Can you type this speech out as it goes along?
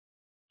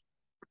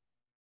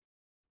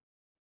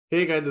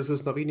Hey guys, this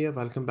is Naveen here.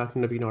 Welcome back to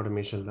Naveen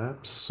Automation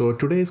Labs. So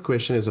today's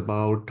question is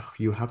about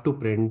you have to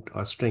print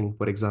a string,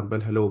 for example,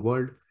 hello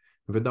world,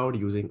 without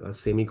using a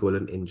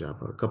semicolon in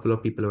Java. A couple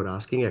of people were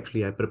asking.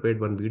 Actually, I prepared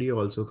one video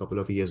also a couple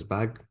of years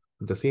back,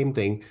 the same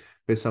thing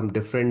with some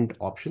different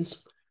options.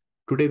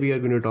 Today we are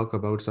going to talk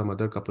about some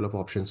other couple of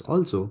options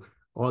also.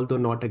 Although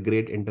not a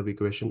great interview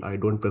question, I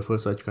don't prefer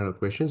such kind of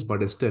questions,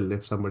 but still,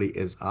 if somebody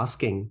is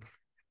asking,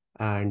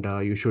 and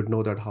you should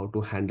know that how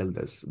to handle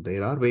this.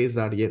 There are ways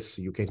that yes,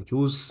 you can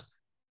use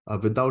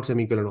without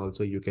semicolon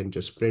also, you can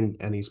just print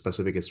any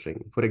specific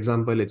string. For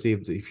example, let's say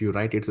if you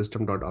write it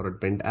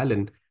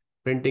system.out.println,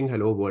 printing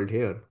hello world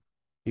here,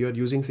 you are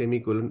using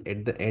semicolon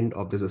at the end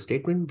of this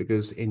statement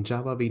because in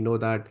Java, we know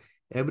that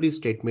every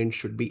statement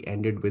should be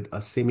ended with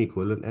a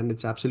semicolon and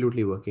it's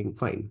absolutely working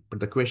fine. But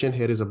the question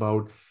here is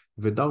about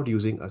without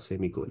using a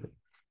semicolon.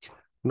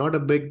 Not a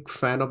big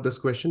fan of this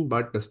question,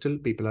 but still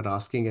people are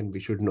asking and we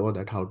should know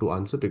that how to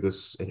answer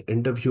because in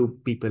interview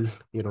people,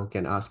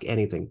 can ask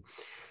anything.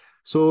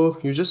 So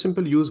you just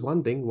simply use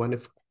one thing, one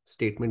if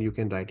statement, you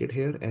can write it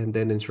here. And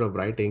then instead of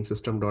writing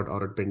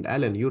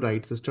system.out.println, you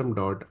write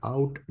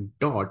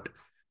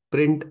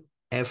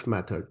system.out.printf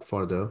method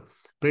for the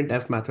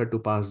printf method to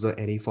pass the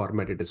any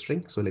formatted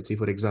string. So let's see,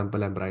 for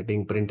example, I'm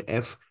writing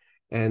printf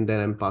and then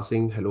I'm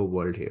passing hello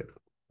world here.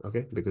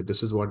 Okay, because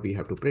this is what we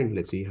have to print.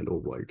 Let's see, hello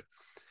world.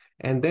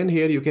 And then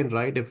here you can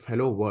write if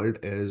hello world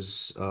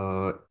is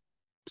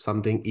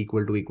something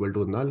equal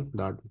to null,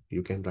 that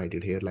you can write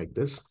it here like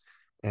this.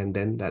 And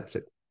then that's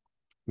it.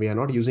 We are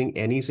not using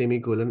any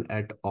semicolon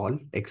at all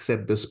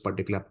except this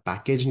particular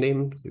package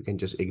name. You can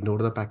just ignore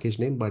the package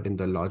name, but in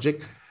the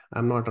logic,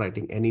 I'm not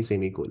writing any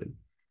semicolon.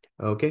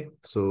 Okay,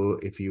 so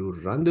if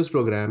you run this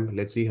program,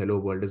 let's see hello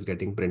world is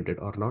getting printed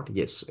or not.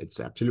 Yes,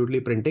 it's absolutely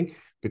printing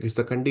because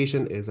the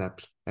condition is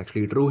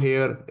actually true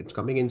here. It's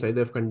coming inside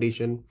the if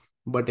condition,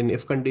 but in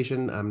if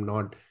condition, I'm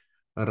not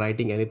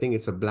writing anything.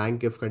 It's a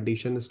blank if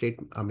condition state,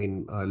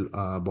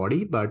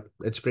 body, but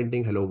it's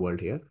printing hello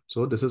world here.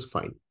 So this is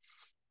fine.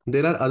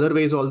 There are other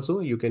ways also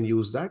you can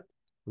use that.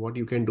 What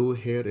you can do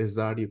here is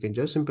that you can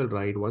just simply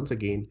write once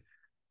again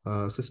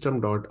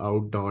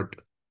system.out.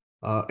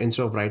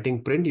 Instead of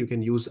writing print, you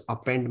can use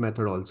append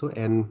method also.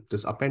 And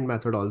this append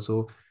method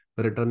also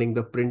returning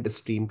the print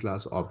stream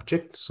class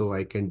object. So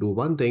I can do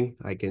one thing.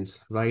 I can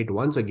write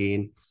once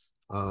again,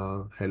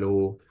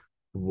 hello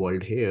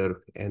world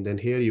here. And then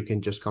here you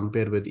can just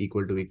compare with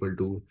equal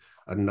to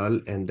a null.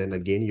 And then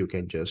again, you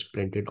can just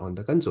print it on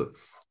the console.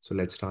 So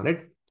let's run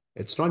it.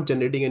 It's not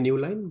generating a new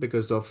line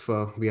because of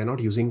we are not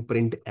using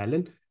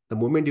println. The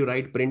moment you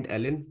write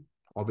println,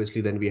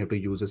 obviously then we have to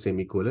use a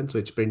semicolon. So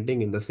it's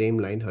printing in the same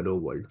line, hello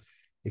world.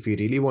 If you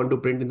really want to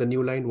print in the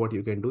new line, what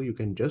you can do, you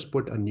can just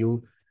put a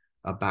new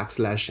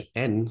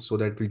 \n so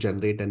that will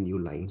generate a new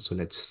line. So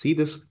let's see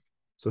this.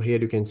 So here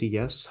you can see,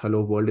 yes,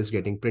 hello world is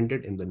getting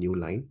printed in the new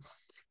line.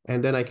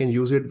 And then I can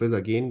use it with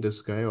again,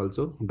 this guy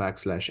also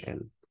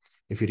 \n.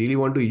 If you really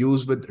want to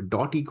use with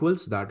dot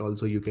equals, that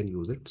also you can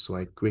use it. So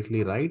I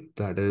quickly write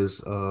that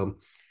is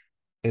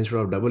instead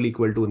of double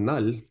equal to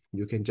null,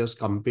 you can just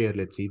compare,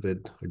 let's see,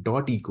 with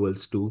dot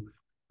equals to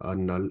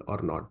null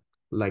or not.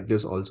 Like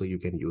this also you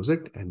can use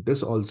it. And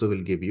this also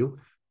will give you,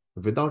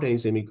 without any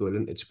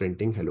semicolon, it's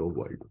printing hello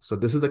world. So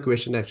this is the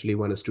question actually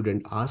one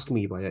student asked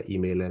me via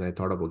email and I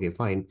thought of, okay,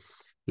 fine.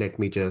 Let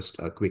me just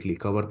quickly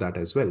cover that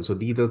as well. So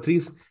these are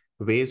three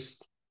ways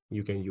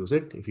you can use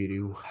it. If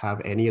you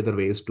have any other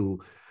ways to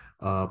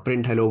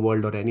print hello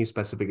world or any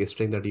specific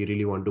string that you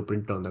really want to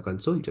print on the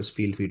console, just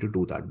feel free to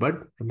do that.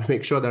 But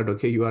make sure that,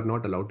 okay, you are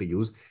not allowed to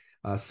use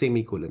a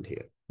semicolon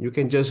here. You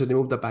can just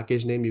remove the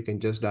package name. You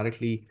can just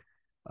directly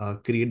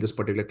create this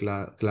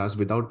particular class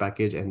without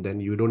package, and then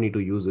you don't need to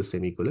use this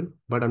semicolon.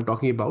 But I'm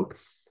talking about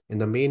in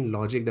the main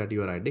logic that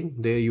you are writing,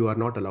 there you are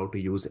not allowed to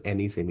use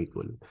any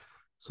semicolon.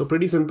 So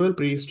pretty simple,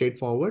 pretty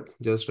straightforward.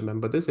 Just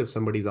remember this. If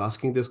somebody is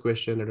asking this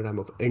question at a time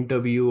of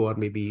interview or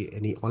maybe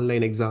any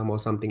online exam or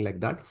something like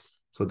that,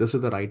 so this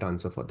is the right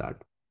answer for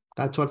that.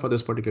 That's all for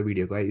this particular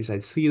video, guys. I'll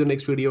see you in the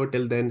next video.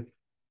 Till then,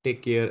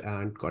 take care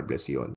and God bless you all.